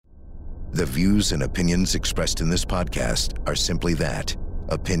The views and opinions expressed in this podcast are simply that,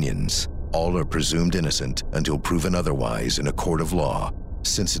 opinions. All are presumed innocent until proven otherwise in a court of law.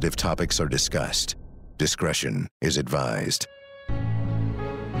 Sensitive topics are discussed. Discretion is advised.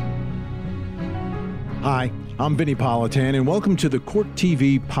 Hi, I'm Vinnie Politan, and welcome to the Court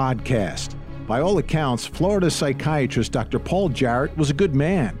TV podcast. By all accounts, Florida psychiatrist Dr. Paul Jarrett was a good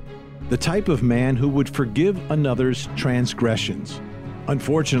man, the type of man who would forgive another's transgressions.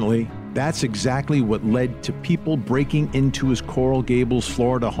 Unfortunately, that's exactly what led to people breaking into his Coral Gables,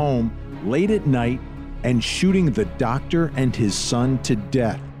 Florida home late at night and shooting the doctor and his son to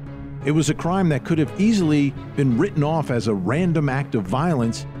death. It was a crime that could have easily been written off as a random act of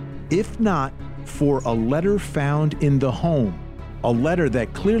violence, if not for a letter found in the home, a letter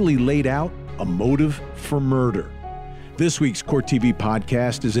that clearly laid out a motive for murder. This week's Court TV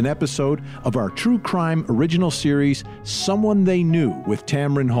podcast is an episode of our true crime original series, Someone They Knew with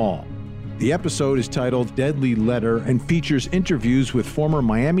Tamron Hall. The episode is titled Deadly Letter and features interviews with former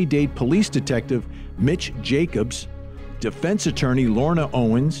Miami-Dade police detective Mitch Jacobs, defense attorney Lorna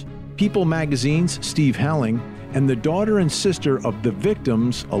Owens, People Magazine's Steve Helling, and the daughter and sister of the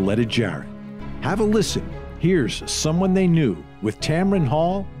victims, Aletta Jarrett. Have a listen. Here's Someone They Knew with Tamron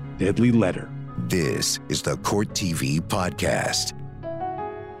Hall, Deadly Letter. This is the Court TV podcast.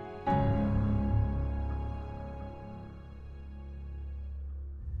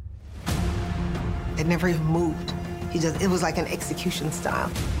 It never even moved. It was like an execution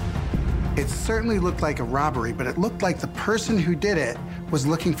style. It certainly looked like a robbery, but it looked like the person who did it was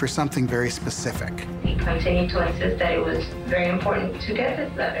looking for something very specific. He continued to insist that it was very important to get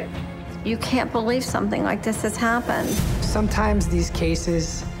this letter. You can't believe something like this has happened. Sometimes these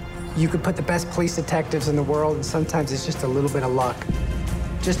cases, you could put the best police detectives in the world, and sometimes it's just a little bit of luck.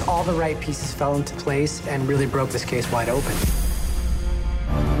 Just all the right pieces fell into place and really broke this case wide open.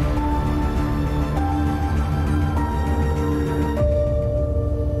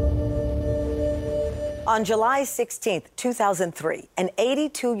 On July 16, 2003, an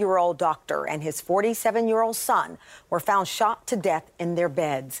 82-year-old doctor and his 47-year-old son were found shot to death in their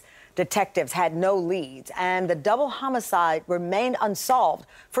beds. Detectives had no leads, and the double homicide remained unsolved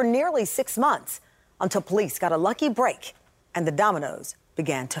for nearly 6 months until police got a lucky break and the dominoes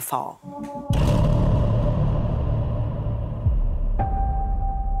began to fall.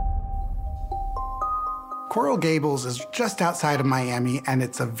 Coral Gables is just outside of Miami, and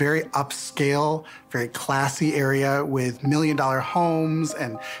it's a very upscale, very classy area with million-dollar homes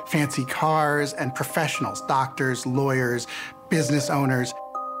and fancy cars and professionals, doctors, lawyers, business owners.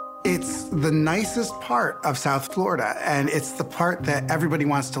 It's the nicest part of South Florida, and it's the part that everybody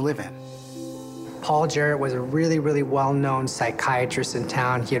wants to live in. Paul Jarrett was a really, really well-known psychiatrist in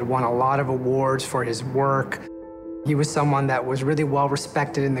town. He had won a lot of awards for his work. He was someone that was really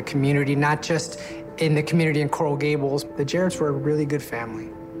well-respected in the community, not just in the community in Coral Gables. The Jarretts were a really good family.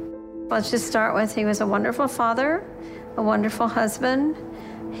 Let's just start with, he was a wonderful father, a wonderful husband.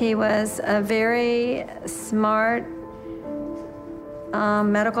 He was a very smart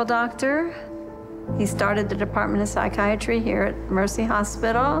medical doctor. He started the Department of Psychiatry here at Mercy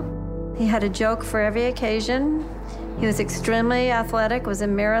Hospital. He had a joke for every occasion. He was extremely athletic, was a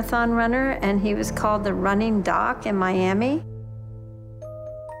marathon runner, and he was called the Running Doc in Miami.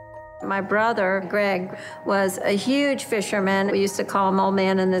 My brother, Greg, was a huge fisherman. We used to call him Old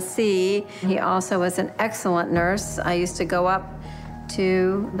Man in the Sea. He also was an excellent nurse. I used to go up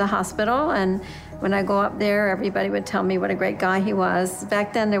to the hospital, and when I go up there, everybody would tell me what a great guy he was.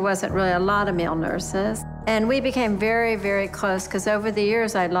 Back then, there wasn't really a lot of male nurses. And we became very, very close, because over the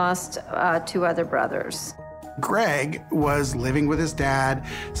years, I lost 2 other brothers. Greg was living with his dad,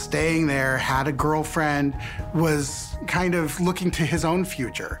 staying there, had a girlfriend, was kind of looking to his own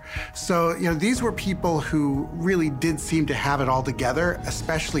future. So, these were people who really did seem to have it all together,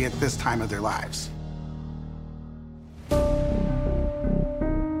 especially at this time of their lives.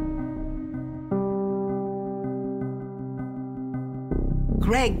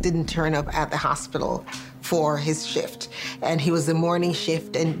 Greg didn't turn up at the hospital for his shift, and he was the morning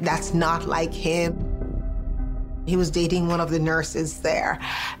shift, and that's not like him. He was dating one of the nurses there,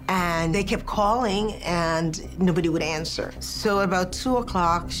 and they kept calling, and nobody would answer. So about 2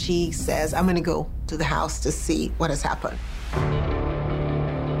 o'clock, she says, I'm gonna go to the house to see what has happened.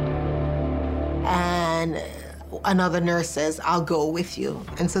 And another nurse says, I'll go with you.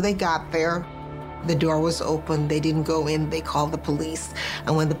 And so they got there. The door was open. They didn't go in. They called the police.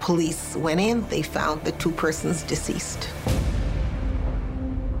 And when the police went in, they found the 2 persons deceased.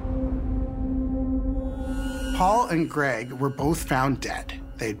 Paul and Greg were both found dead.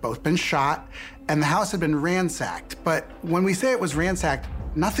 They'd both been shot, and the house had been ransacked. But when we say it was ransacked,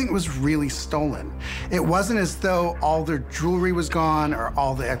 nothing was really stolen. It wasn't as though all their jewelry was gone or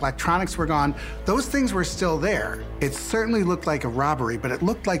all the electronics were gone. Those things were still there. It certainly looked like a robbery, but it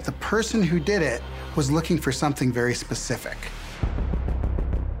looked like the person who did it was looking for something very specific.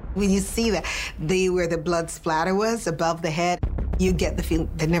 When you see that, where the blood splatter was above the head, you get the feeling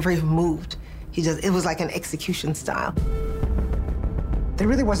they never even moved. It was like an execution style. There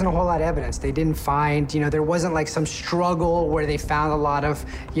really wasn't a whole lot of evidence. They didn't find, there wasn't like some struggle where they found a lot of,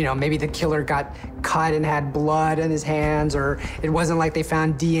 maybe the killer got cut and had blood in his hands, or it wasn't like they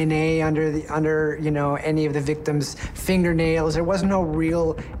found DNA under any of the victim's fingernails. There was no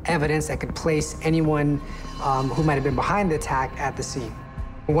real evidence that could place anyone who might have been behind the attack at the scene.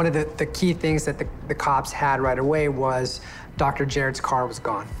 One of the key things that the cops had right away was Dr. Jarrett's car was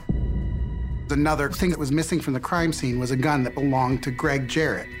gone. Another thing that was missing from the crime scene was a gun that belonged to Greg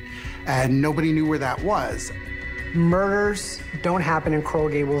Jarrett, and nobody knew where that was. Murders don't happen in Coral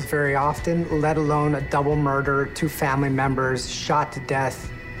Gables very often, let alone a double murder, 2 family members shot to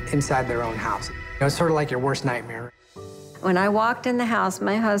death inside their own house. It's sort of like your worst nightmare. When I walked in the house,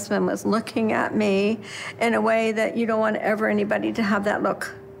 my husband was looking at me in a way that you don't want ever anybody to have that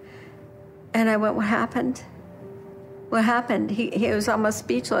look. And I went, what happened? What happened? He was almost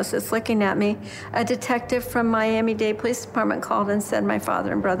speechless, just looking at me. A detective from Miami-Dade Police Department called and said my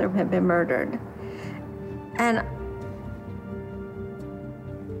father and brother had been murdered. And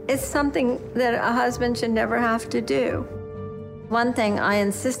it's something that a husband should never have to do. One thing I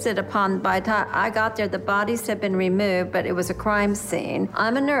insisted upon, by the time I got there, the bodies had been removed, but it was a crime scene.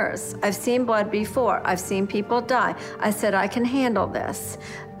 I'm a nurse. I've seen blood before. I've seen people die. I said, I can handle this.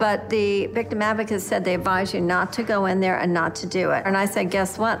 But the victim advocates said they advise you not to go in there and not to do it. And I said,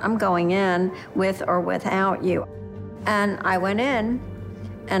 guess what? I'm going in with or without you. And I went in,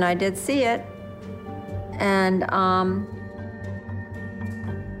 and I did see it. And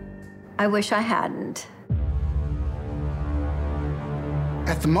I wish I hadn't.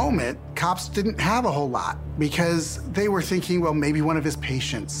 At the moment, cops didn't have a whole lot because they were thinking, well, maybe one of his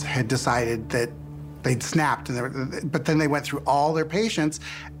patients had decided that they'd snapped, but then they went through all their patients,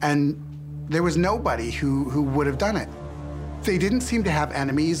 and there was nobody who would have done it. They didn't seem to have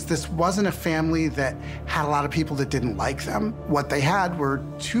enemies. This wasn't a family that had a lot of people that didn't like them. What they had were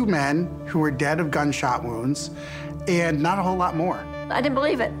 2 men who were dead of gunshot wounds, and not a whole lot more. I didn't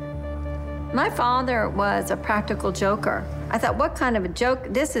believe it. My father was a practical joker. I thought, what kind of a joke?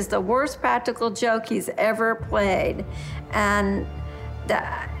 This is the worst practical joke he's ever played. And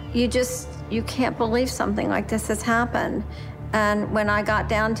you can't believe something like this has happened. And when I got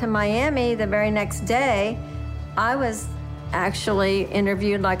down to Miami the very next day, I was actually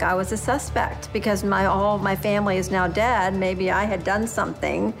interviewed like I was a suspect because all my family is now dead. Maybe I had done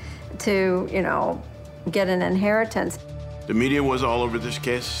something to, get an inheritance. The media was all over this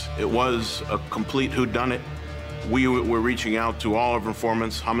case. It was a complete whodunit. We were reaching out to all of our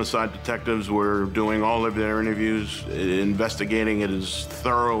informants. Homicide detectives were doing all of their interviews, investigating it as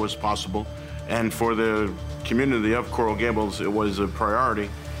thorough as possible. And for the community of Coral Gables, it was a priority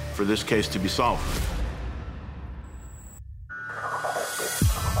for this case to be solved.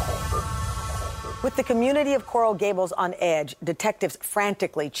 With the community of Coral Gables on edge, detectives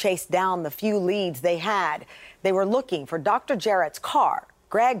frantically chased down the few leads they had. They were looking for Dr. Jarrett's car,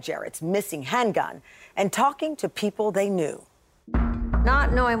 Greg Jarrett's missing handgun, and talking to people they knew.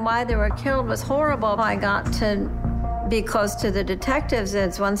 Not knowing why they were killed was horrible. I got to be close to the detectives,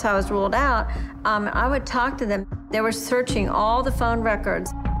 and once I was ruled out, I would talk to them. They were searching all the phone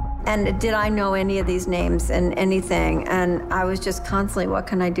records. And did I know any of these names and anything? And I was just constantly, what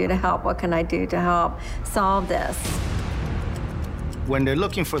can I do to help? What can I do to help solve this? When they're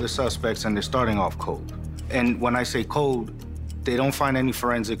looking for the suspects and they're starting off cold, and when I say cold, they don't find any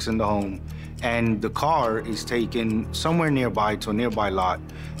forensics in the home, and the car is taken somewhere nearby to a nearby lot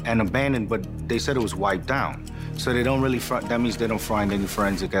and abandoned, but they said it was wiped down. So they don't really, that means they don't find any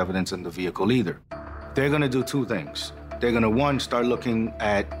forensic evidence in the vehicle either. They're gonna do 2 things. They're gonna, 1, start looking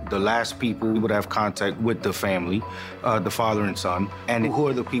at the last people who would have contact with the family, the father and son, and who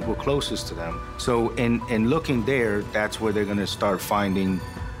are the people closest to them. So in looking there, that's where they're gonna start finding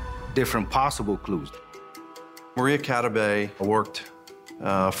different possible clues. Maria Catabay worked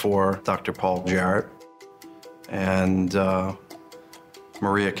for Dr. Paul Jarrett, and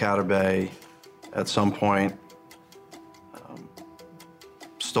Maria Catabay at some point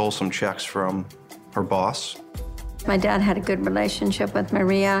stole some checks from her boss. My dad had a good relationship with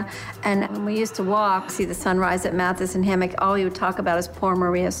Maria, and when we used to walk, see the sunrise at Mathis and Hammock, all he would talk about is poor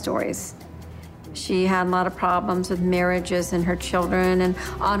Maria stories. She had a lot of problems with marriages and her children and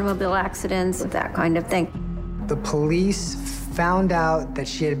automobile accidents, that kind of thing. The police found out that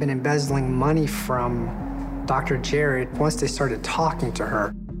she had been embezzling money from Dr. Jarrett once they started talking to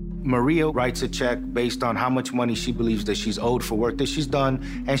her. Maria writes a check based on how much money she believes that she's owed for work that she's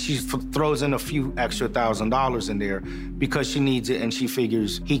done, and she throws in a few extra $1,000s in there because she needs it and she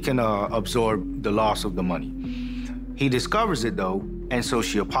figures he can absorb the loss of the money. He discovers it, though, and so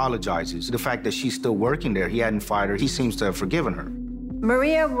she apologizes. The fact that she's still working there, he hadn't fired her, he seems to have forgiven her.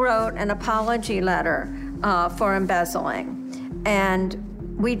 Maria wrote an apology letter for embezzling, and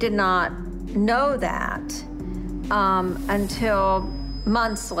we did not know that until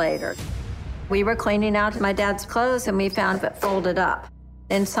months later. We were cleaning out my dad's clothes and we found it folded up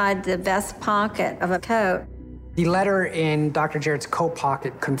inside the vest pocket of a coat. The letter in Dr. Jarrett's coat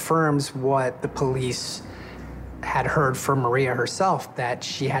pocket confirms what the police had heard from Maria herself, that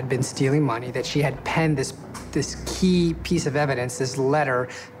she had been stealing money, that she had penned this key piece of evidence, this letter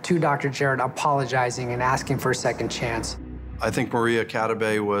to Dr. Jarrett apologizing and asking for a second chance. I think Maria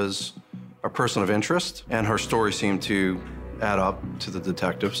Catabay was a person of interest, and her story seemed to add up to the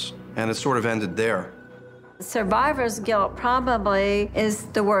detectives, and it sort of ended there. Survivor's guilt probably is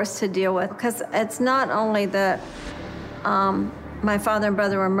the worst to deal with, because it's not only that my father and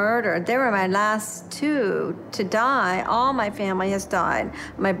brother were murdered. They were my last two to die. All my family has died.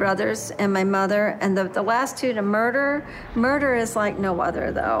 My brothers and my mother, and the last two to murder. Murder is like no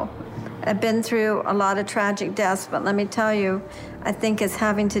other, though. I've been through a lot of tragic deaths, but let me tell you, I think it's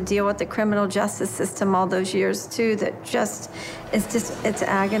having to deal with the criminal justice system all those years, too, that it's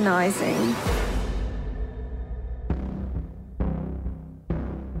agonizing.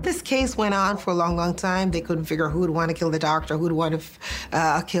 This case went on for a long, long time. They couldn't figure out who would want to kill the doctor, who would want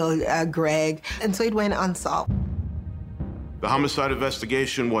to kill Greg, and so it went unsolved. The homicide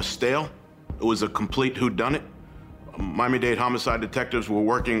investigation was stale. It was a complete whodunit. Miami-Dade homicide detectives were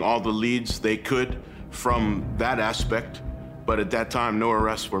working all the leads they could from that aspect, but at that time, no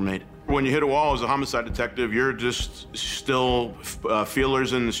arrests were made. When you hit a wall as a homicide detective, you're just still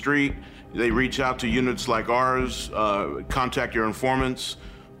feelers in the street. They reach out to units like ours, contact your informants,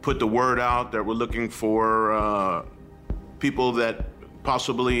 put the word out that we're looking for people that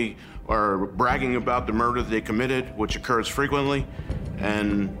possibly are bragging about the murder that they committed, which occurs frequently.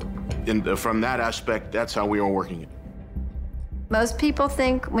 And from that aspect, that's how we are working it. Most people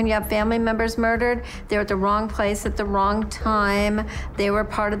think when you have family members murdered, they're at the wrong place at the wrong time. They were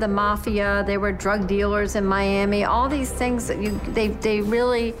part of the mafia. They were drug dealers in Miami. All these things that they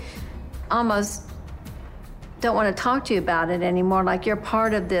really almost don't want to talk to you about it anymore. Like you're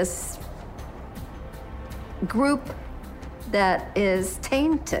part of this group that is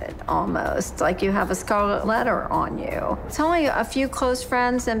tainted almost, like you have a scarlet letter on you. It's only a few close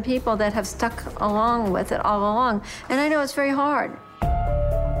friends and people that have stuck along with it all along. And I know it's very hard.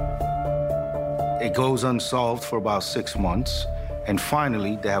 It goes unsolved for about 6 months, and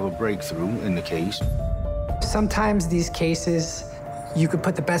finally they have a breakthrough in the case. Sometimes these cases, you could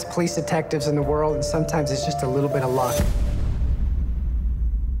put the best police detectives in the world, and sometimes it's just a little bit of luck.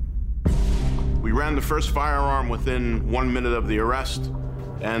 We ran the first firearm within 1 minute of the arrest,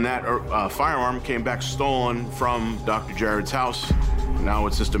 and that firearm came back stolen from Dr. Jarrett's house. Now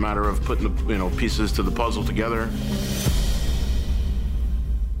it's just a matter of putting the pieces to the puzzle together.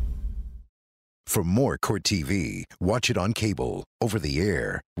 For more Court TV, watch it on cable, over the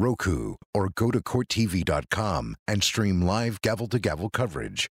air, Roku, or go to CourtTV.com and stream live gavel-to-gavel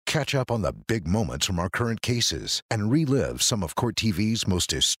coverage. Catch up on the big moments from our current cases and relive some of Court TV's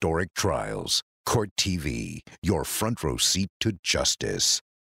most historic trials. Court TV, your front row seat to justice.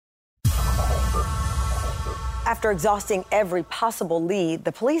 After exhausting every possible lead,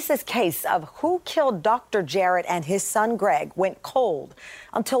 the police's case of who killed Dr. Jarrett and his son Greg went cold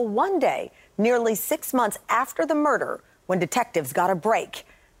until one day, nearly 6 months after the murder, when detectives got a break.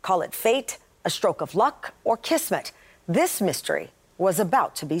 Call it fate, a stroke of luck, or kismet. This mystery was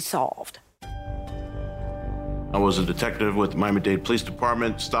about to be solved. I was a detective with the Miami-Dade Police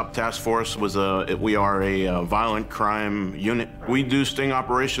Department. Stop Task Force we are a violent crime unit. We do sting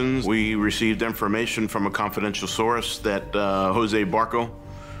operations. We received information from a confidential source that Jose Barco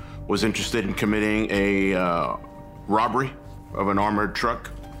was interested in committing a robbery of an armored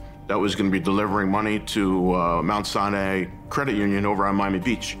truck that was going to be delivering money to Mount Sinai Credit Union over on Miami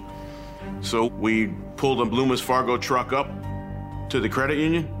Beach. So we pulled a Loomis Fargo truck up to the credit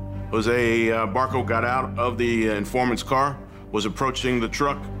union. Jose Barco got out of the informant's car, was approaching the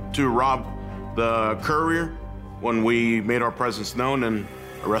truck to rob the courier when we made our presence known and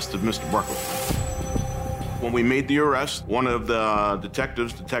arrested Mr. Barco. When we made the arrest, one of the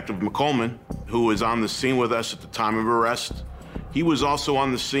detectives, Detective McColeman, who was on the scene with us at the time of arrest, he was also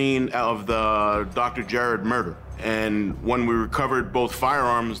on the scene of the Dr. Jarrett murder. And when we recovered both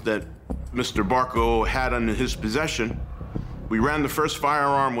firearms that Mr. Barco had in his possession, we ran the first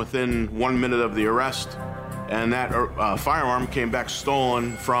firearm within 1 minute of the arrest, and that firearm came back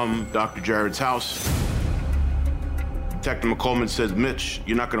stolen from Dr. Jarrett's house. Detective McColeman says, "Mitch,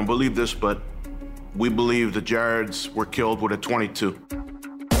 you're not going to believe this, but we believe the Jarretts were killed with a .22.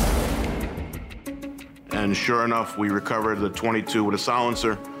 And sure enough, we recovered the .22 with a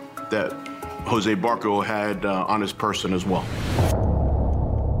silencer that Jose Barco had on his person as well.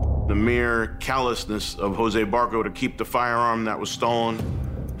 The mere callousness of Jose Barco to keep the firearm that was stolen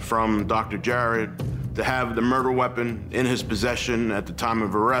from Dr. Jarrett, to have the murder weapon in his possession at the time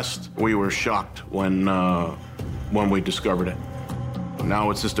of arrest, we were shocked when we discovered it.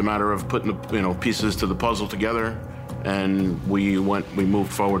 Now it's just a matter of putting the pieces to the puzzle together, and we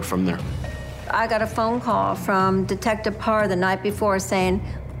moved forward from there. I got a phone call from Detective Parr the night before saying,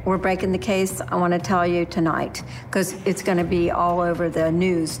 "We're breaking the case. I want to tell you tonight, because it's going to be all over the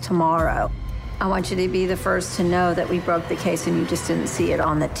news tomorrow. I want you to be the first to know that we broke the case and you just didn't see it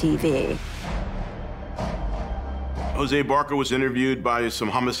on the TV." Jose Barco was interviewed by some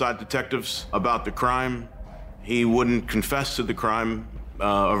homicide detectives about the crime. He wouldn't confess to the crime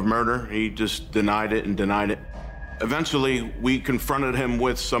of murder. He just denied it and denied it. Eventually, we confronted him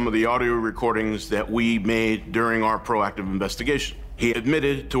with some of the audio recordings that we made during our proactive investigation. He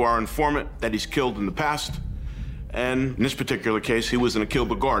admitted to our informant that he's killed in the past, and in this particular case, he was in a kill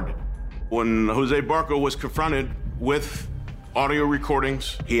the guard. When Jose Barco was confronted with audio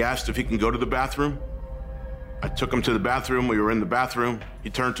recordings, he asked if he can go to the bathroom. I took him to the bathroom. We were in the bathroom.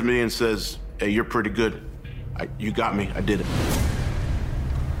 He turned to me and says, "Hey, you're pretty good. You got me. I did it."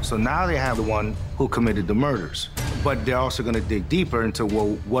 So now they have the one who committed the murders, but they're also going to dig deeper into,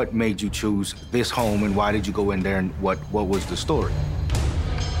 well, what made you choose this home and why did you go in there and what was the story?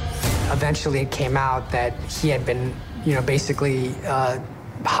 Eventually it came out that he had been, basically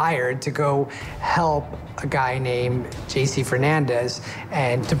hired to go help a guy named J.C. Fernandez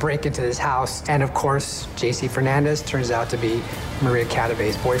and to break into this house. And of course, J.C. Fernandez turns out to be Maria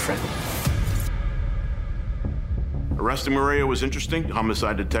Catabe's boyfriend. Arresting Maria was interesting.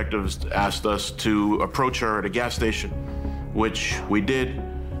 Homicide detectives asked us to approach her at a gas station, which we did,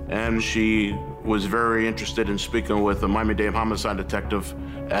 and she was very interested in speaking with a Miami-Dade homicide detective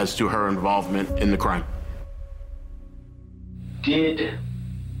as to her involvement in the crime. Did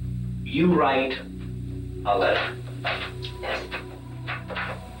you write a letter? Yes.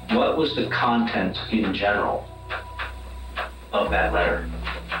 What was the content in general of that letter?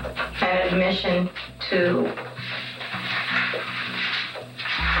 An admission to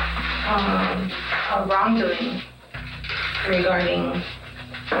a wrongdoing regarding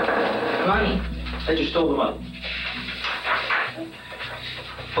money. That you stole the money.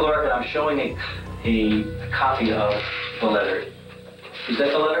 For the record, I'm showing a copy of the letter. Is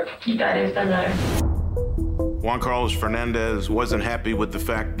that the letter? That is the letter. Juan Carlos Fernandez wasn't happy with the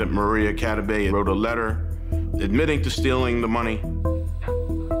fact that Maria Catabe wrote a letter admitting to stealing the money.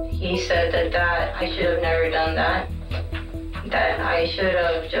 He said that I should have never done that. That I should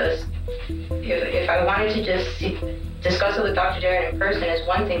have just, if I wanted to just discuss it with Dr. Jarrett in person is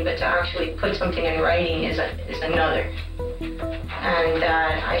one thing, but to actually put something in writing is another. And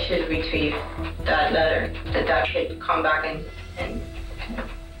that I should retrieve that letter, that should come back and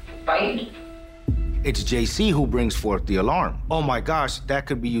bite me. It's JC who brings forth the alarm. Oh my gosh, that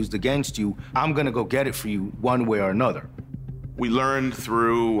could be used against you. I'm gonna go get it for you one way or another. We learned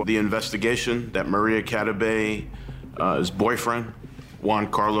through the investigation that Maria Catabe's boyfriend, Juan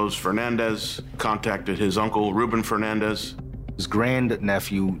Carlos Fernandez, contacted his uncle, Ruben Fernandez. His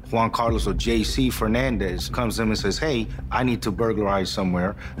grandnephew, Juan Carlos or JC Fernandez, comes to him and says, "Hey, I need to burglarize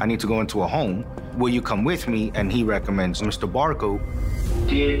somewhere. I need to go into a home. Will you come with me?" And he recommends Mr. Barco.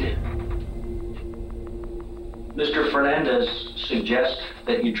 Did Mr. Fernandez suggest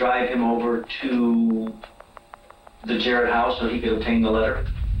that you drive him over to the Jarrett house so he could obtain the letter?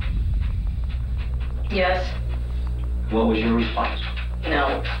 Yes. What was your response?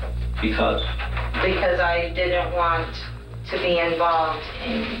 No. Because? Because I didn't want to be involved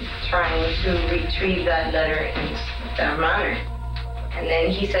in trying to retrieve that letter in that manner. And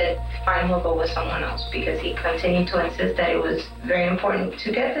then he said, fine, he'll go with someone else, because he continued to insist that it was very important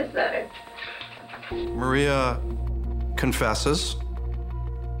to get this letter. Maria confesses,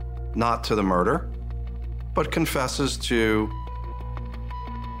 not to the murder, but confesses to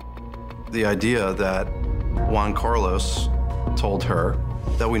the idea that Juan Carlos told her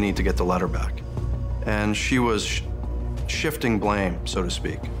that we need to get the letter back. And she was shifting blame, so to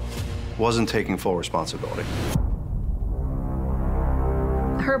speak, wasn't taking full responsibility.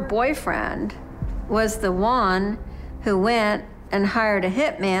 Her boyfriend was the one who went and hired a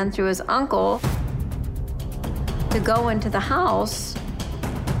hitman through his uncle to go into the house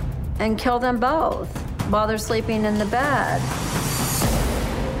and kill them both while they're sleeping in the bed.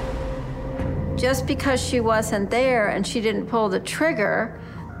 Just because she wasn't there and she didn't pull the trigger,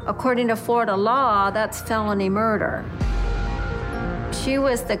 according to Florida law, that's felony murder. She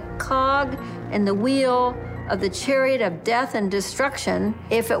was the cog in the wheel of the chariot of death and destruction.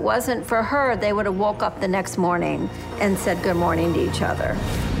 If it wasn't for her, they would have woke up the next morning and said good morning to each other.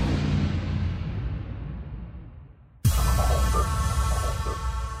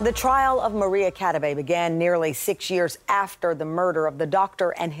 The trial of Maria Cadabe began nearly 6 years after the murder of the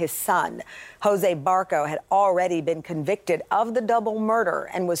doctor and his son. Jose Barco had already been convicted of the double murder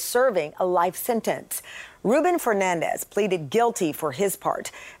and was serving a life sentence. Ruben Fernandez pleaded guilty for his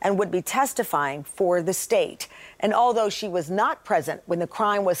part and would be testifying for the state. And although she was not present when the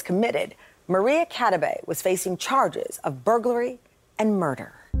crime was committed, Maria Cadabe was facing charges of burglary and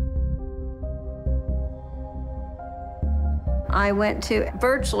murder. I went to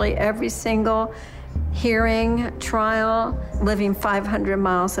virtually every single hearing, trial, living 500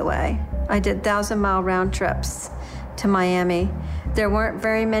 miles away. I did 1,000-mile round trips to Miami. There weren't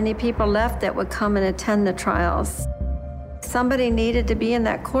very many people left that would come and attend the trials. Somebody needed to be in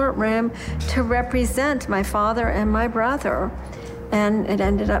that courtroom to represent my father and my brother, and it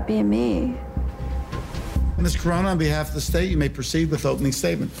ended up being me. Ms. Corona, on behalf of the state, you may proceed with opening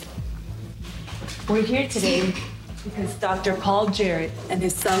statement. We're here today because Dr. Paul Jarrett and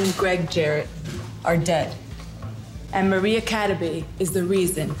his son Greg Jarrett are dead. And Maria Cadabe is the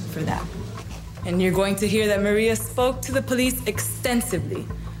reason for that. And you're going to hear that Maria spoke to the police extensively.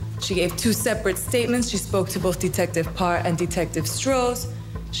 She gave 2 separate statements. She spoke to both Detective Parr and Detective Strohs.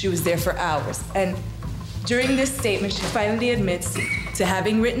 She was there for hours. And during this statement, she finally admits to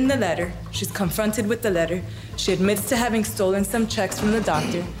having written the letter. She's confronted with the letter. She admits to having stolen some checks from the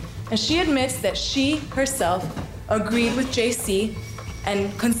doctor. And she admits that she herself agreed with JC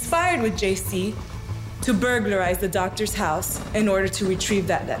and conspired with JC to burglarize the doctor's house in order to retrieve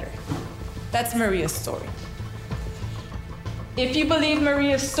that letter. That's Maria's story. If you believe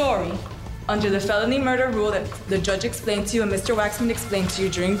Maria's story, under the felony murder rule that the judge explained to you and Mr. Waxman explained to you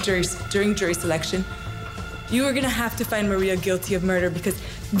during jury selection, you are gonna have to find Maria guilty of murder because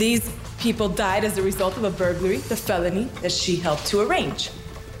these people died as a result of a burglary, the felony that she helped to arrange.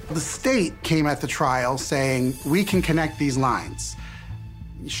 The state came at the trial saying, we can connect these lines.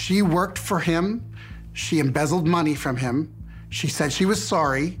 She worked for him, she embezzled money from him, she said she was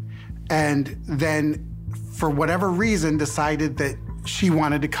sorry, and then, for whatever reason, decided that she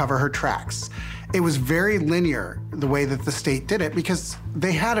wanted to cover her tracks. It was very linear, the way that the state did it, because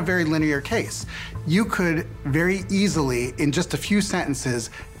they had a very linear case. You could very easily, in just a few sentences,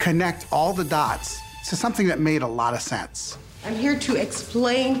 connect all the dots to something that made a lot of sense. I'm here to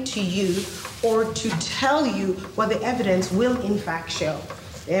explain to you or to tell you what the evidence will in fact show.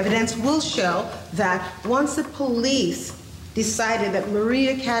 The evidence will show that once the police decided that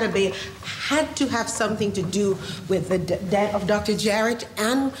Maria Cadabe had to have something to do with the death of Dr. Jarrett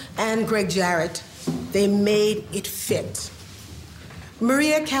and Greg Jarrett, they made it fit.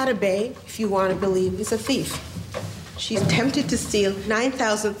 Maria Cadabe, if you want to believe, is a thief. She attempted to steal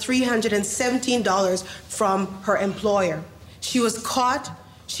 $9,317 from her employer. She was caught.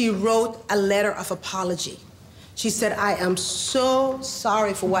 She wrote a letter of apology. She said, I am so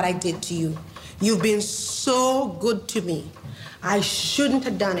sorry for what I did to you. You've been so good to me. I shouldn't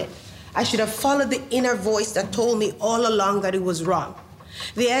have done it. I should have followed the inner voice that told me all along that it was wrong.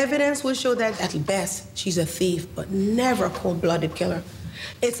 The evidence will show that at best she's a thief, but never a cold-blooded killer.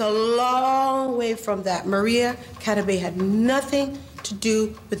 It's a long way from that. Maria Cadabe had nothing to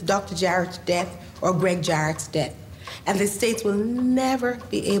do with Dr. Jarrett's death or Greg Jarrett's death. And the states will never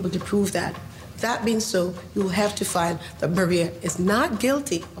be able to prove that. That being so, you will have to find that Maria is not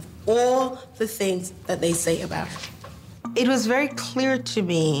guilty of all the things that they say about her. It was very clear to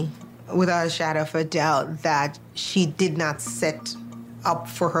me, without a shadow of a doubt, that she did not set up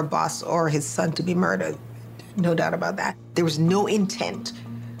for her boss or his son to be murdered. No doubt about that. There was no intent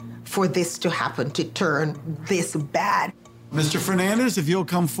for this to happen, to turn this bad. Mr. Fernandez, if you'll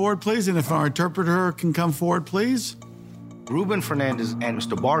come forward, please, and if our interpreter can come forward, please. Ruben Fernandez and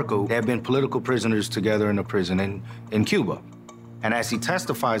Mr. Barco have been political prisoners together in a prison in Cuba. And as he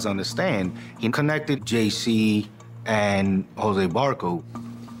testifies on the stand, he connected JC and Jose Barco.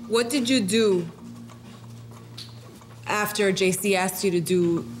 What did you do after JC asked you to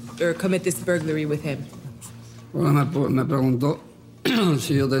do or commit this burglary with him? Bueno, me preguntó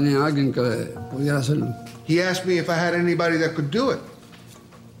si yo tenía alguien que pudiera hacerlo. He asked me if I had anybody that could do it.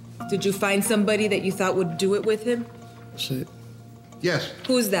 Did you find somebody that you thought would do it with him? Sí. Yes.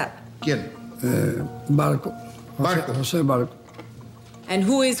 Who's that? ¿Quién? Barco. José Barco. And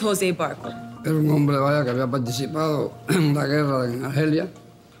who is Jose Barco? Era un hombre, vaya, que había participado en la guerra en Argelia.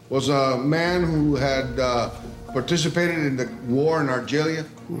 Was a man who had participated in the war in Argelia,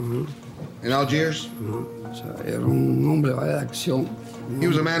 in Algiers. O sea, era un hombre, vaya, de acción. He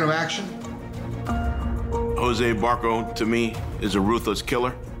was a man of action. Jose Barco, to me, is a ruthless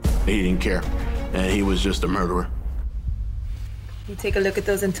killer. He didn't care, and he was just a murderer. You take a look at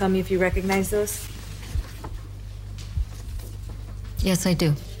those and tell me if you recognize those. Yes, I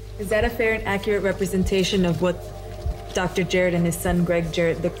do. Is that a fair and accurate representation of what Dr. Jarrett and his son Greg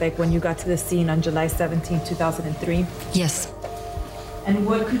Jarrett looked like when you got to the scene on July 17, 2003? Yes. And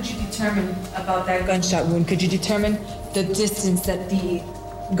what could you determine about that gunshot wound? Could you determine the distance that the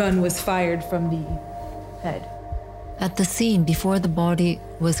gun was fired from the head? At the scene, before the body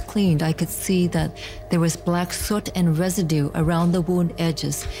was cleaned, I could see that there was black soot and residue around the wound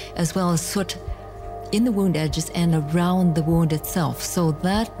edges, as well as soot in the wound edges and around the wound itself. So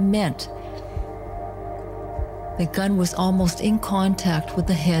that meant the gun was almost in contact with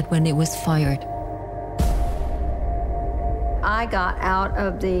the head when it was fired. I got out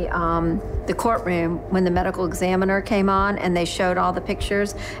of the courtroom when the medical examiner came on and they showed all the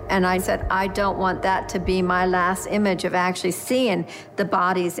pictures, and I said, I don't want that to be my last image of actually seeing the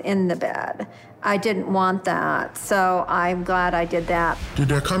bodies in the bed. I didn't want that, so I'm glad I did that. Did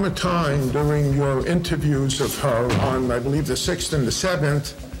there come a time during your interviews of her on, I believe, the 6th and the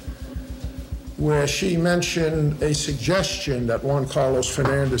 7th, where she mentioned a suggestion that Juan Carlos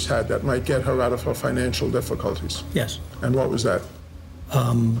Fernandez had that might get her out of her financial difficulties? Yes. And what was that?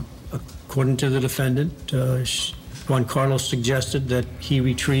 According to the defendant, Juan Carlos suggested that he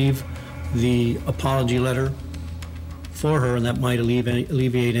retrieve the apology letter for her, and that might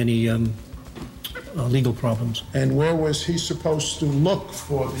alleviate any legal problems. And where was he supposed to look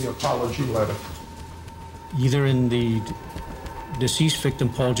for the apology letter? Either in the deceased victim,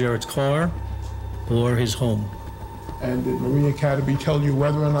 Paul Jarrett's car, or his home. And did Maria Cadeby tell you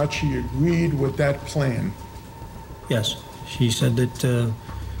whether or not she agreed with that plan? Yes. She said that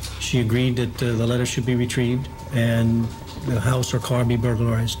she agreed that the letter should be retrieved and the house or car be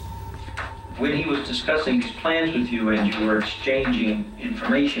burglarized. When he was discussing his plans with you and you were exchanging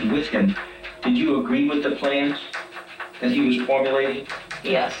information with him, did you agree with the plans that he was formulating?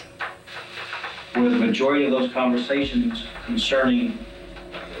 Yes. Were the majority of those conversations concerning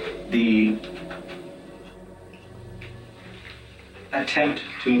the attempt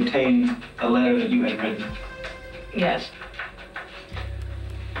to obtain a letter that you had written? Yes.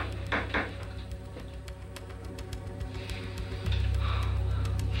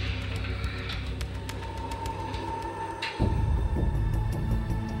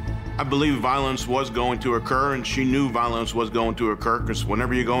 I believe violence was going to occur, and she knew violence was going to occur, because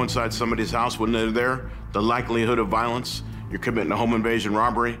whenever you go inside somebody's house when they're there, the likelihood of violence, you're committing a home invasion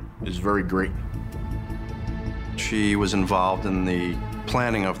robbery, is very great. She was involved in the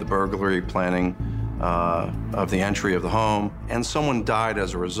planning of the burglary, planning of the entry of the home, and someone died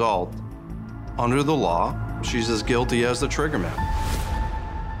as a result. Under the law, she's as guilty as the triggerman.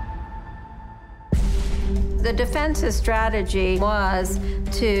 The defense's strategy was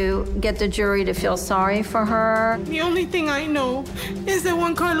to get the jury to feel sorry for her. The only thing I know is that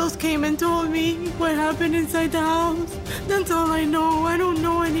when Carlos came and told me what happened inside the house, that's all I know. I don't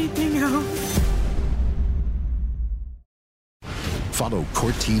know anything else. Follow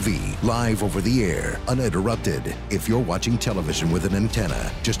Court TV live over the air, uninterrupted. If you're watching television with an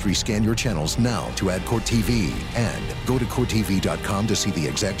antenna, just rescan your channels now to add Court TV. And go to CourtTV.com to see the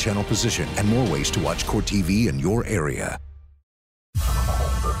exact channel position and more ways to watch Court TV in your area.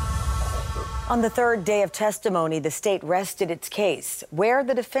 On the third day of testimony, the state rested its case. Where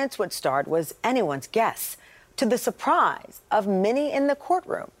the defense would start was anyone's guess. To the surprise of many in the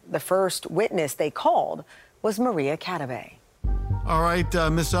courtroom, the first witness they called was Maria Cadeby. All right,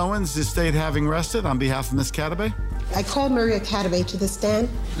 Ms. Owens, the state having rested, on behalf of Ms. Cadeby. I called Maria Cadeby to the stand.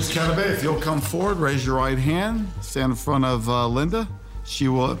 Ms. Cadeby, if you'll come forward, raise your right hand, stand in front of Linda. She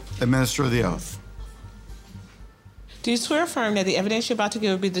will administer the oath. Do you swear or affirm that the evidence you're about to give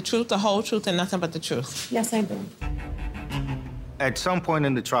will be the truth, the whole truth, and nothing but the truth? Yes, I do. At some point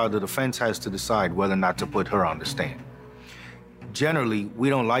in the trial, the defense has to decide whether or not to put her on the stand. Generally, we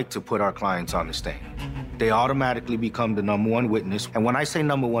don't like to put our clients on the stand. They automatically become the number one witness. And when I say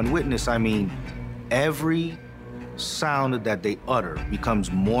number one witness, I mean every sound that they utter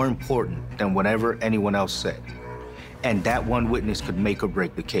becomes more important than whatever anyone else said. And that one witness could make or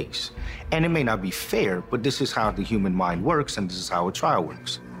break the case. And it may not be fair, but this is how the human mind works, and this is how a trial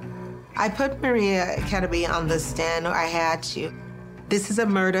works. I put Maria Cadebe on the stand, or I had to. This is a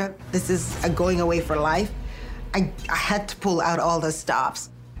murder. This is a going away for life. I had to pull out all the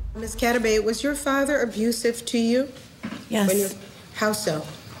stops. Ms. Cadebe, was your father abusive to you? Yes. How so?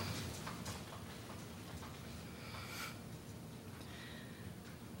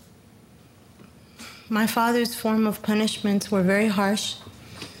 My father's form of punishments were very harsh,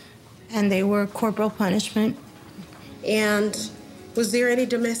 and they were corporal punishment. And was there any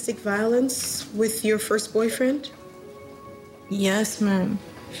domestic violence with your first boyfriend? Yes, ma'am.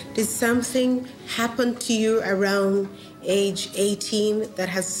 Did something happen to you around age 18 that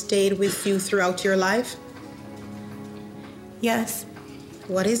has stayed with you throughout your life? Yes.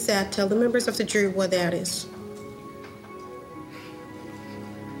 What is that? Tell the members of the jury what that is.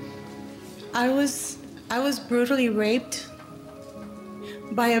 I was brutally raped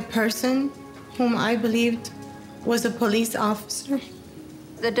by a person whom I believed was a police officer.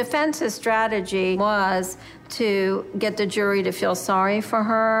 The defense's strategy was to get the jury to feel sorry for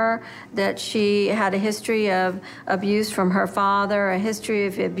her, that she had a history of abuse from her father, a history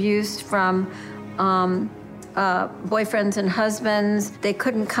of abuse from boyfriends and husbands. They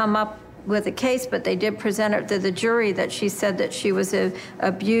couldn't come up with a case, but they did present it to the jury that she said that she was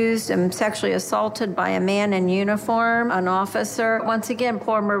abused and sexually assaulted by a man in uniform, an officer. Once again,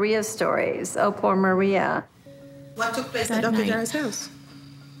 poor Maria's stories. Oh, poor Maria. What took place at Dr. Jarrett's house?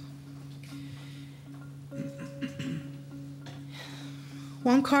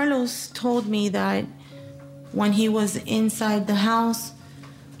 Juan Carlos told me that when he was inside the house,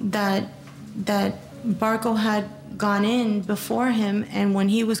 that Barco had gone in before him, and when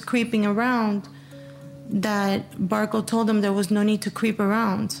he was creeping around, that Barco told him there was no need to creep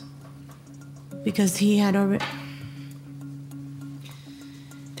around because he had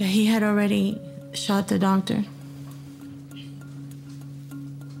already shot the doctor.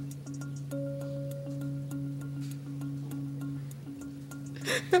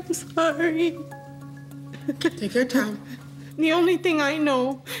 I'm sorry. Take your time. The only thing I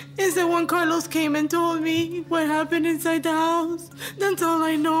know is that when Carlos came and told me what happened inside the house, that's all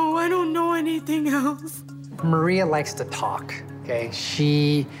I know. I don't know anything else. Maria likes to talk, okay?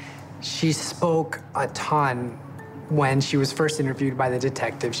 She spoke a ton when she was first interviewed by the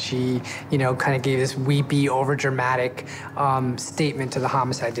detective. She, kind of gave this weepy, overdramatic statement to the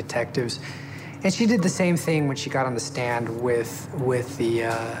homicide detectives. And she did the same thing when she got on the stand with the,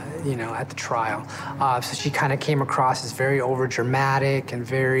 at the trial. So she kind of came across as very overdramatic and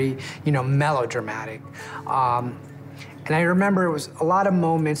very, melodramatic. And I remember it was a lot of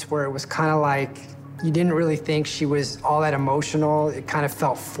moments where it was kind of like you didn't really think she was all that emotional. It kind of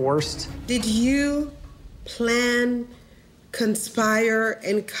felt forced. Did you plan, conspire,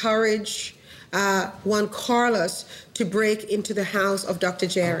 encourage Juan Carlos to break into the house of Dr.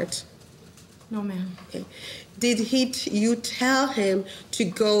 Jarrett? No, ma'am. Okay. Did you tell him to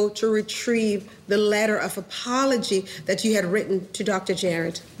go to retrieve the letter of apology that you had written to Dr.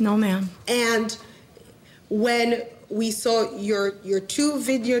 Jarrett? No, ma'am. And when we saw your two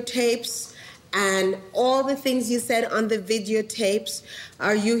videotapes and all the things you said on the videotapes,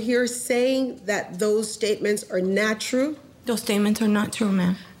 are you here saying that those statements are not true? Those statements are not true,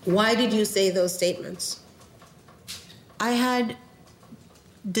 ma'am. Why did you say those statements? I had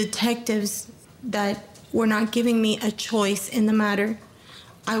detectives that were not giving me a choice in the matter.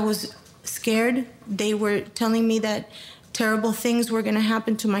 I was scared. They were telling me that terrible things were going to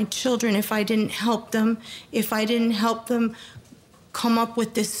happen to my children if I didn't help them, come up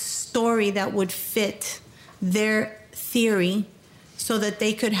with this story that would fit their theory so that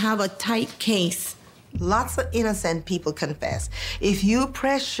they could have a tight case. Lots of innocent people confess. If you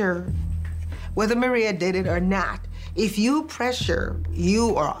pressure, whether Maria did it or not, if you pressure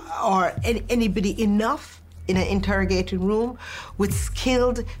you or anybody enough in an interrogating room with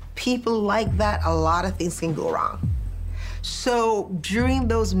skilled people like that, a lot of things can go wrong. So during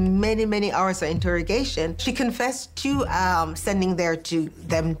those many, many hours of interrogation, she confessed to sending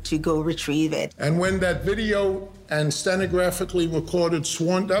them to go retrieve it. And when that video and stenographically recorded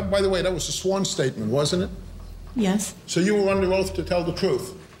sworn, by the way, that was a sworn statement, wasn't it? Yes. So you were under oath to tell the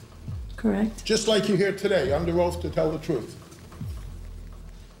truth? Correct. Just like you here today, under oath to tell the truth.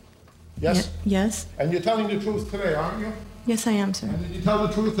 Yes? Yes. And you're telling the truth today, aren't you? Yes, I am, sir. And did you tell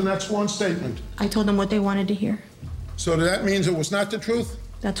the truth in that sworn statement? I told them what they wanted to hear. So that means it was not the truth?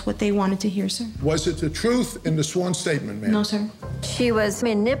 That's what they wanted to hear, sir. Was it the truth in the sworn statement, ma'am? No, sir. She was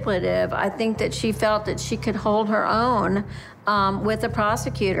manipulative. I think that she felt that she could hold her own with the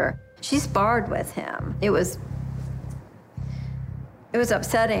prosecutor. She sparred with him. It was It was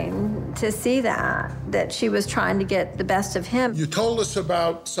upsetting to see that she was trying to get the best of him. You told us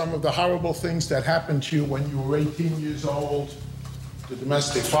about some of the horrible things that happened to you when you were 18 years old, the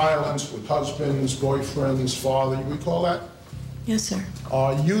domestic violence with husbands, boyfriends, father. You recall that? Yes, sir.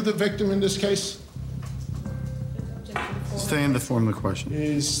 Are you the victim in this case? Stay in the form of the question.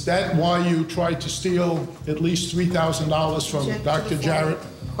 Is that why you tried to steal at least $3,000 from Dr. Jarrett?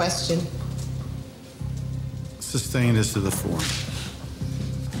 Question. Sustain this to the form.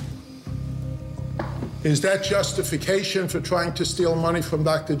 Is that justification for trying to steal money from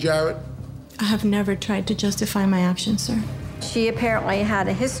Dr. Jarrett? I have never tried to justify my actions, sir. She apparently had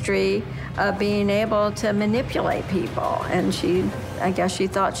a history of being able to manipulate people, and I guess she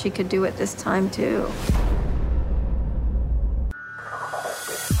thought she could do it this time too.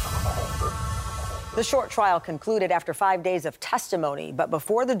 The short trial concluded after 5 days of testimony, but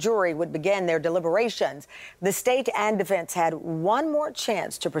before the jury would begin their deliberations, the state and defense had one more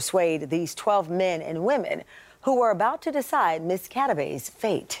chance to persuade these 12 men and women who were about to decide Ms. Catabay's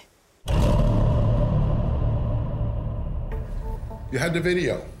fate. You had the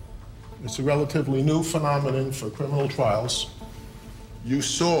video. It's a relatively new phenomenon for criminal trials. You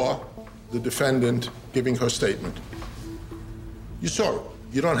saw the defendant giving her statement. You saw it.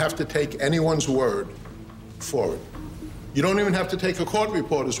 You don't have to take anyone's word for it. You don't even have to take a court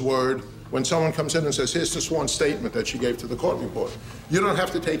reporter's word when someone comes in and says, here's the sworn statement that she gave to the court reporter. You don't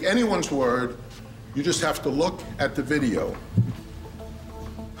have to take anyone's word. You just have to look at the video.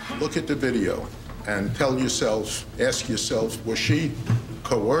 Look at the video and tell yourself, ask yourself, was she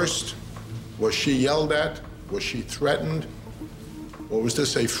coerced? Was she yelled at? Was she threatened? Or was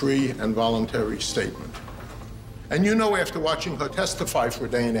this a free and voluntary statement? And you know, after watching her testify for a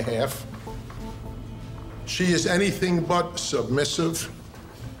day and a half, she is anything but submissive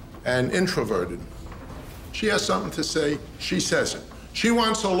and introverted. She has something to say, she says it. She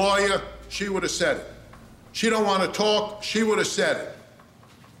wants a lawyer, she would have said it. She don't want to talk, she would have said it.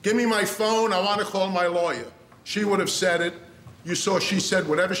 Give me my phone, I want to call my lawyer. She would have said it. You saw she said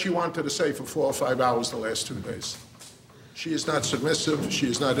whatever she wanted to say for 4 or 5 hours the last 2 days. She is not submissive, she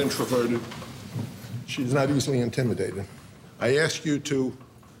is not introverted. She's not easily intimidated. I ask you to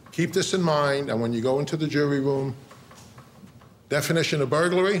keep this in mind, and when you go into the jury room, definition of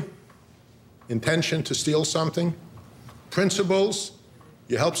burglary, intention to steal something, principles,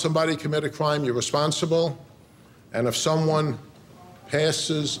 you help somebody commit a crime, you're responsible, and if someone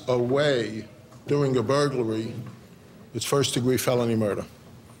passes away during a burglary, it's first-degree felony murder.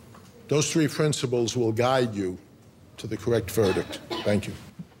 Those 3 principles will guide you to the correct verdict. Thank you.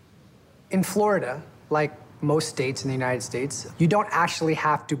 In Florida, like most states in the United States, you don't actually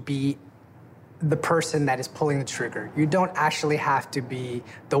have to be the person that is pulling the trigger. You don't actually have to be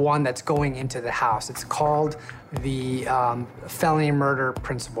the one that's going into the house. It's called the felony murder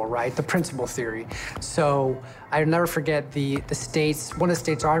principle, right? The principle theory. So I'll never forget one of the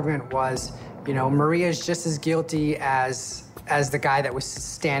state's argument was, you know, Maria is just as guilty as the guy that was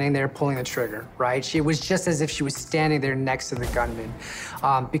standing there pulling the trigger, right? She was just as if she was standing there next to the gunman,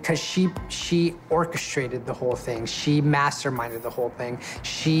 because she orchestrated the whole thing. She masterminded the whole thing.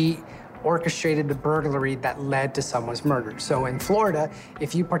 She orchestrated the burglary that led to someone's murder. So in Florida,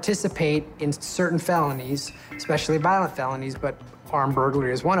 if you participate in certain felonies, especially violent felonies, but armed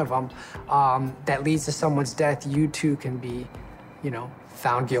burglary is one of them, that leads to someone's death, you too can be, you know,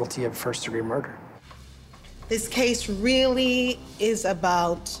 found guilty of first-degree murder. This case really is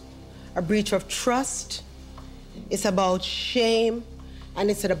about a breach of trust, it's about shame, and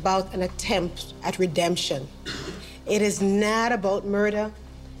it's about an attempt at redemption. It is not about murder.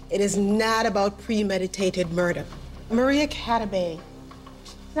 It is not about premeditated murder. Maria Catabay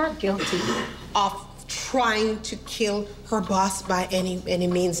is not guilty of trying to kill her boss by any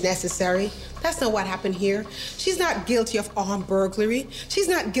means necessary. That's not what happened here. She's not guilty of armed burglary. She's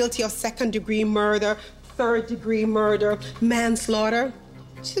not guilty of second-degree murder, third-degree murder, manslaughter.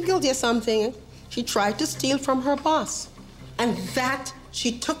 She's guilty of something. She tried to steal from her boss. And that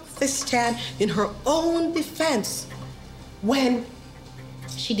she took this stand in her own defense when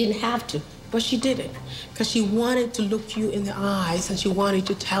she didn't have to, but she did it because she wanted to look you in the eyes and she wanted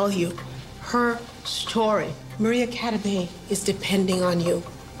to tell you her story. Maria Catabay is depending on you.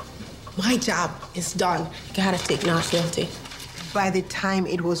 My job is done. You gotta take not guilty. By the time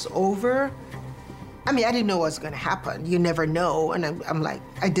it was over, I mean, I didn't know what was gonna happen. You never know, and I'm like,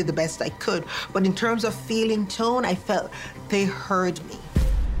 I did the best I could. But in terms of feeling tone, I felt they heard me.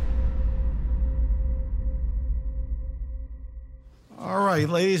 All right,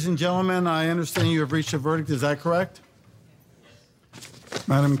 ladies and gentlemen, I understand you have reached a verdict. Is that correct?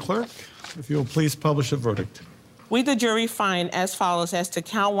 Madam Clerk, if you'll please publish a verdict. We, the jury, find as follows: as to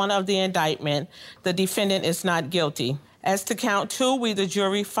count 1 of the indictment, the defendant is not guilty. As to count 2, we, the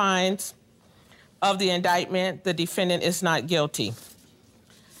jury, finds of the indictment, the defendant is not guilty.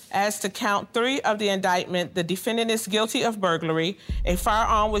 As to count 3 of the indictment, the defendant is guilty of burglary. A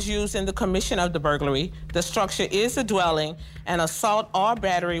firearm was used in the commission of the burglary. The structure is a dwelling, and assault or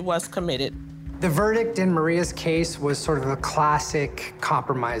battery was committed. The verdict in Maria's case was sort of a classic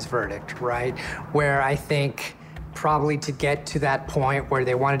compromise verdict, right? Where I think probably to get to that point where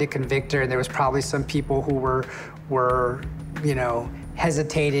they wanted to convict her, and there was probably some people who were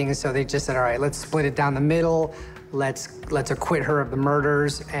hesitating, so they just said, all right, let's split it down the middle. Let's acquit her of the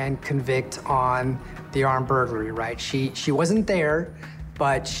murders and convict on the armed burglary, right? She wasn't there,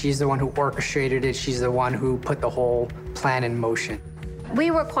 but she's the one who orchestrated it. She's the one who put the whole plan in motion.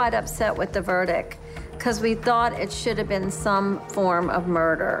 We were quite upset with the verdict because we thought it should have been some form of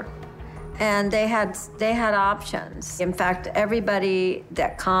murder. And they had options. In fact, everybody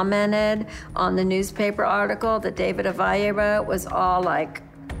that commented on the newspaper article that David Avalle wrote was all like,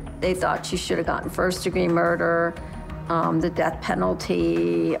 they thought she should have gotten first-degree murder, the death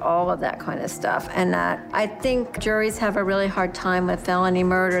penalty, all of that kind of stuff. And I think juries have a really hard time with felony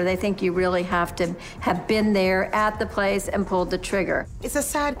murder. They think you really have to have been there at the place and pulled the trigger. It's a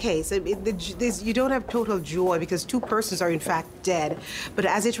sad case. You don't have total joy because 2 persons are in fact dead. But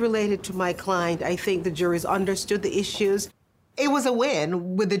as it related to my client, I think the juries understood the issues. It was a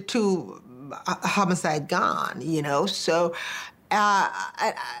win with the 2 homicide gone, So,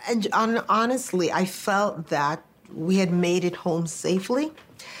 and honestly, I felt that we had made it home safely.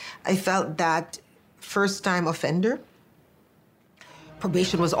 I felt that first-time offender.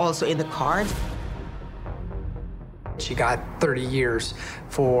 Probation was also in the cards. She got 30 years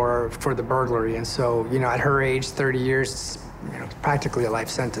for the burglary, and so, at her age, 30 years, practically a life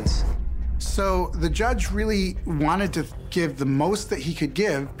sentence. So the judge really wanted to give the most that he could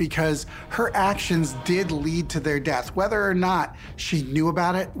give because her actions did lead to their death. Whether or not she knew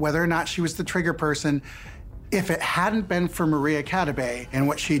about it, whether or not she was the trigger person, if it hadn't been for Maria Catabe and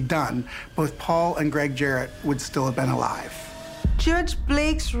what she'd done, both Paul and Greg Jarrett would still have been alive. Judge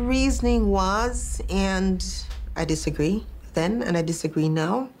Blake's reasoning was, and I disagree then and I disagree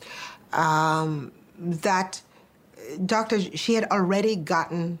now, that she had already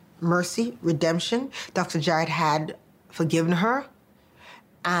gotten mercy, redemption. Dr. Jarrett had forgiven her.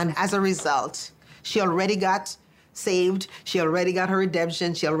 And as a result, she already got saved. She already got her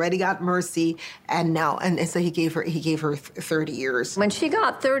redemption. She already got mercy. And so he gave her 30 years. When she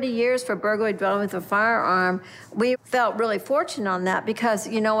got 30 years for burglary dwelling with a firearm, we felt really fortunate on that because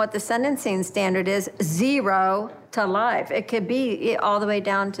you know what the sentencing standard is? 0 to life. It could be all the way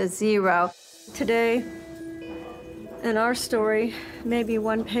down to 0. Today, in our story, maybe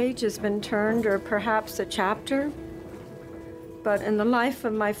 1 page has been turned or perhaps a chapter. But in the life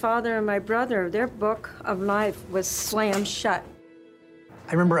of my father and my brother, their book of life was slammed shut.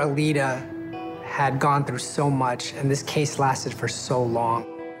 I remember Alida had gone through so much, and this case lasted for so long.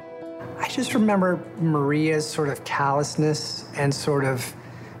 I just remember Maria's sort of callousness and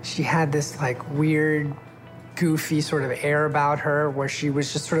she had this weird, goofy sort of air about her where she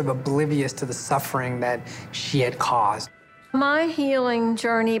was just sort of oblivious to the suffering that she had caused. My healing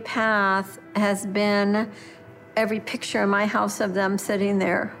journey path has been every picture in my house of them sitting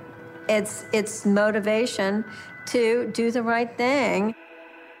there. It's motivation to do the right thing.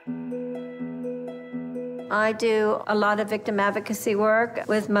 I do a lot of victim advocacy work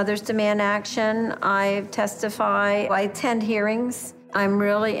with Mothers Demand Action. I testify, I attend hearings. I'm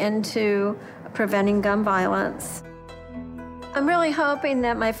really into preventing gun violence. I'm really hoping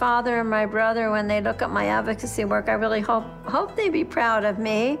that my father and my brother, when they look at my advocacy work, I really hope they be proud of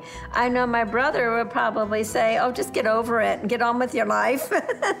me. I know my brother would probably say, oh, just get over it and get on with your life.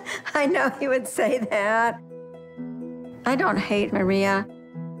 I know he would say that. I don't hate Maria.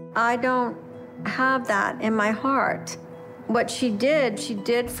 I don't have that in my heart. What she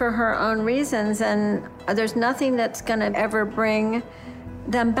did for her own reasons, and there's nothing that's gonna ever bring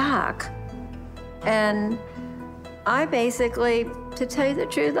them back. And I basically, to tell you the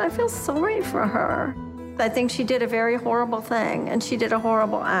truth, I feel sorry for her. I think she did a very horrible thing, and she did a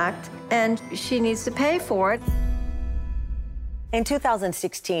horrible act, and she needs to pay for it. In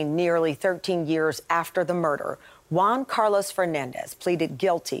 2016, nearly 13 years after the murder, Juan Carlos Fernandez pleaded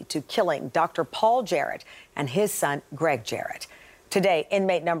guilty to killing Dr. Paul Jarrett and his son, Greg Jarrett. Today,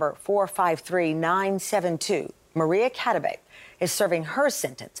 inmate number 453972, Maria Catabe, is serving her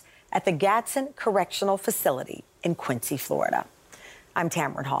sentence at the Gadsden Correctional Facility in Quincy, Florida. I'm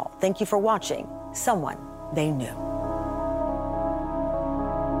Tamron Hall. Thank you for watching Someone They Knew.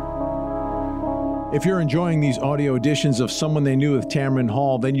 If you're enjoying these audio editions of Someone They Knew with Tamron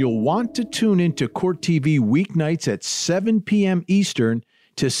Hall, then you'll want to tune into Court TV weeknights at 7 p.m. Eastern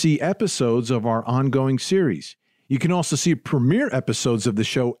to see episodes of our ongoing series. You can also see premiere episodes of the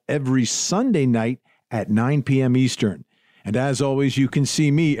show every Sunday night at 9 p.m. Eastern. And as always, you can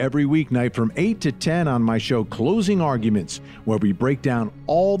see me every weeknight from 8 to 10 on my show Closing Arguments, where we break down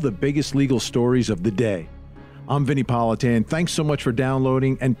all the biggest legal stories of the day. I'm Vinnie Politan. Thanks so much for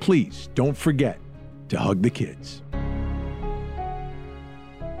downloading, and please don't forget to hug the kids.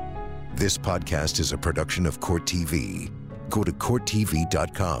 This podcast is a production of Court TV. Go to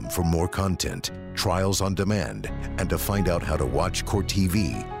CourtTV.com for more content, trials on demand, and to find out how to watch Court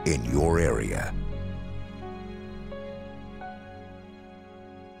TV in your area.